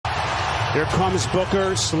Here comes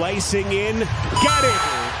Booker slicing in. Got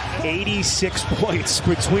it! 86 points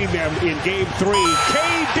between them in game 3.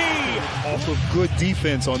 KD! Off of good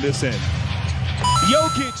defense on this end.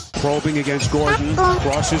 Jokic probing against Gordon.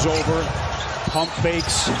 Crosses over. Pump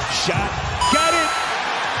fakes. Shot. Got it!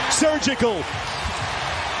 Surgical.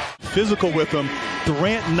 Physical with him.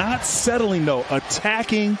 Durant not settling though.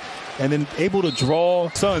 Attacking and then able to draw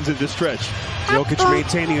Suns at this stretch. Jokic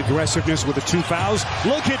maintaining aggressiveness with the 2 fouls.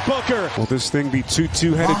 Look at Booker. Will this thing be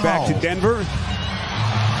 2-2 headed back to Denver?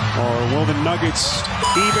 Or will the Nuggets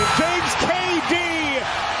even things? KD!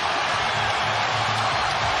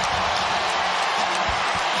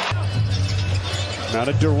 Now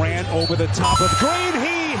to Durant over the top of Green.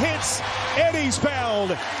 He hits and he's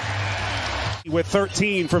fouled. With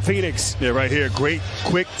 13 for Phoenix. Yeah, right here. Great,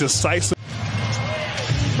 quick, decisive.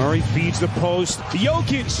 Murray feeds the post.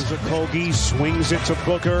 Jokic. Kogi swings it to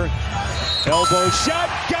Booker. Elbow shot.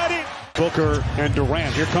 Got it. Booker and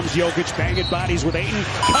Durant. Here comes Jokic banging bodies with Ayton.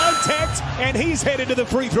 Contact. And he's headed to the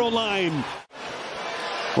free throw line.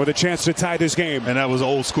 With a chance to tie this game. And that was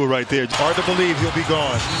old school right there. Hard to believe he'll be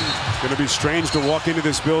gone. Going to be strange to walk into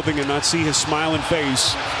this building and not see his smiling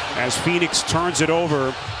face as Phoenix turns it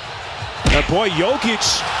over. Boy,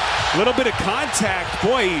 Jokic, a little bit of contact.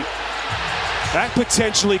 Boy, that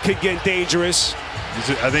potentially could get dangerous.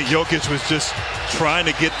 I think Jokic was just trying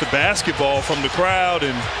to get the basketball from the crowd,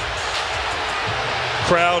 and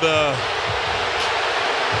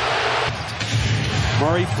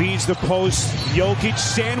Murray feeds the post. Jokic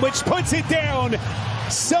sandwich, puts it down.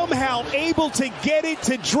 Somehow able to get it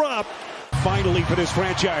to drop. Finally for this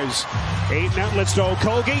franchise. 8 outlets to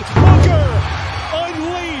Okogie. Booker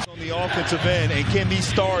unleashed on the offensive end, and can these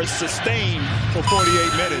stars sustain for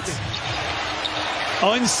 48 minutes?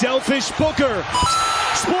 Unselfish Booker.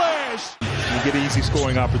 Splash. You get easy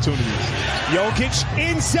scoring opportunities. Jokic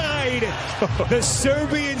inside. The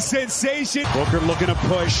Serbian sensation. Booker looking to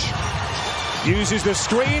push. Uses the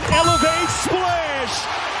screen. Elevates. Splash.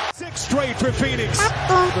 6 straight for Phoenix.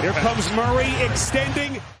 Here comes Murray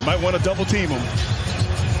extending. Might want to double team him.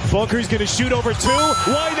 Booker's going to shoot over 2.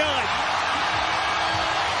 Why not?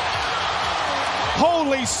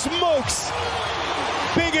 Holy smokes.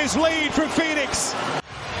 Biggest lead for Phoenix.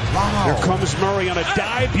 Wow. Here comes Murray on a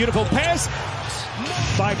dive. Beautiful pass.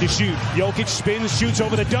 5 to shoot. Jokic spins, shoots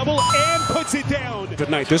over the double, and puts it down. Good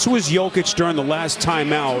night. This was Jokic during the last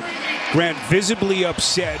timeout. Grant visibly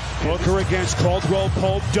upset. Booker against Caldwell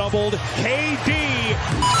Pope, doubled. KD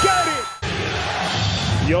got it.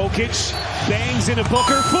 Jokic bangs into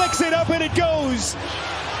Booker, flicks it up, and it goes.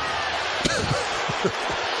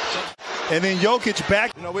 And then Jokic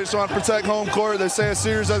back. You know, we just want to protect home court. They say a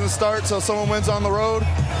series doesn't start till someone wins on the road.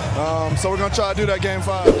 So we're going to try to do that game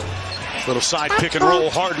 5. Little side pick and roll.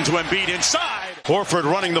 Harden to Embiid inside. Horford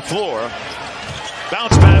running the floor.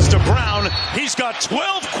 Bounce pass to Brown. He's got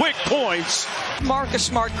 12 quick points. Marcus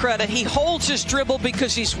Smart credit. He holds his dribble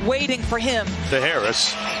because he's waiting for him. To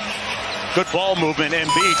Harris. Good ball movement.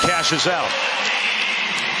 Embiid cashes out.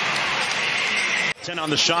 10 on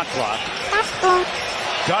the shot clock.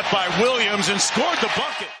 Got by Williams and scored the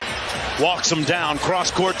bucket. Walks him down.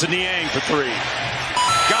 Cross court to Niang for 3.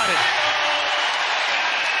 Got it.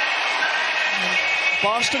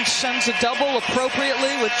 Boston sends a double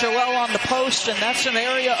appropriately with Joel on the post, and that's an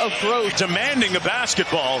area of growth. Demanding the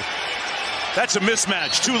basketball. That's a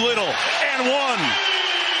mismatch. Too little. And 1.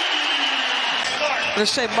 I'm going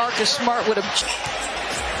to say Marcus Smart would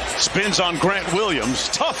have. Spins on Grant Williams.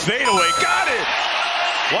 Tough fadeaway. Got it.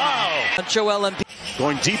 Wow. Joel Embiid.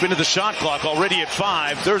 Going deep into the shot clock, already at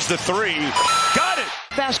 5. There's the 3. Got it.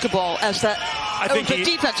 Basketball as that. I think the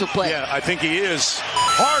defensive play. Yeah, I think he is.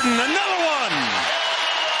 Harden, another one.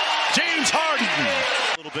 James Harden.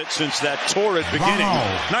 A little bit since that torrid beginning.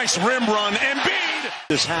 Wow. Nice rim run. Embiid.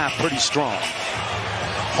 This half pretty strong.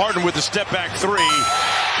 Harden with the step back 3.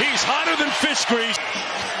 He's hotter than fish grease.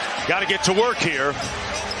 Got to get to work here.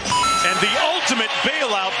 And the ultimate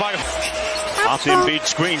bailout by off the Embiid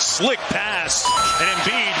screen. Slick pass. And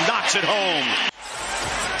Embiid knocks it home.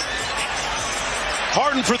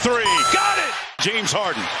 Harden for 3. Got it. James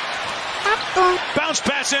Harden. Bounce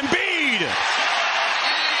pass Embiid.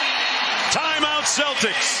 Timeout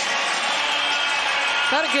Celtics.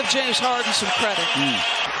 Got to give James Harden some credit.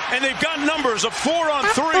 And they've got numbers of 4 on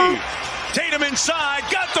 3. Tatum inside.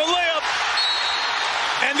 Got the layup.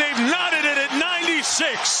 And they've knotted it at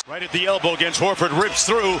 96. Right at the elbow against Horford. Rips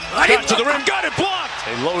through. Got to the rim. Got it blocked.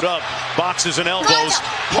 They load up. Boxes and elbows.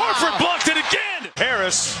 Horford blocked it again.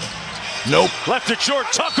 Harris. Nope. Left it short.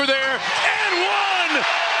 Tucker there. And 1.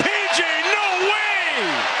 PG. No way.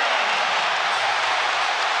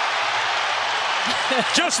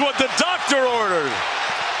 Just what the doctor ordered.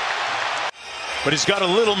 But he's got a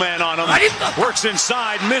little man on him. Works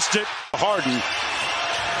inside, missed it.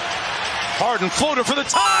 Harden floater for the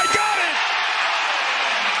tie, got it!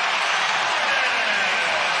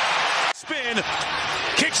 Spin,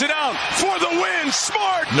 kicks it out for the win,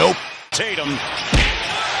 Smart! Nope. Tatum,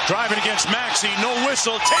 driving against Maxey, no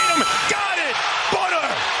whistle, Tatum, got it!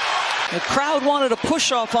 Butter! The crowd wanted a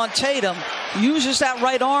push-off on Tatum. Uses that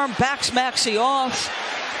right arm, backs Maxey off,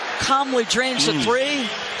 calmly drains the three.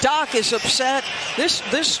 Doc is upset.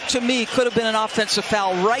 This to me could have been an offensive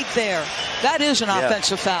foul right there. That is an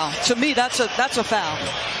offensive foul. To me, that's a foul.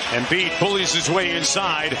 Embiid bullies his way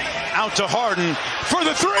inside, out to Harden for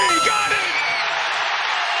the three, got it!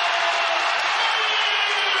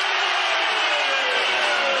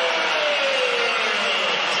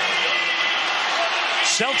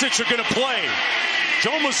 Celtics are going to play.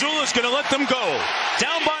 Joe Mazzulla's going to let them go.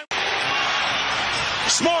 Down by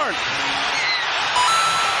Smart.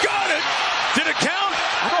 Got it. Did it count?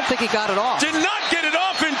 I don't think he got it off. Did not get it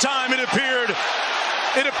off in time, it appeared.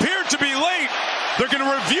 It appeared to be late. They're going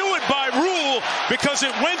to review it by rule because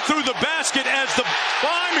it went through the basket as the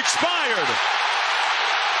time expired.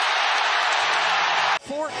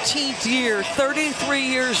 14th year, 33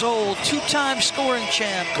 years old, two-time scoring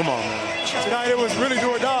champ. Come on, man. Tonight it was really do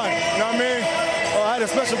or die. You know what I mean? I had a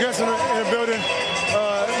special guest in the building,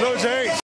 Lil J.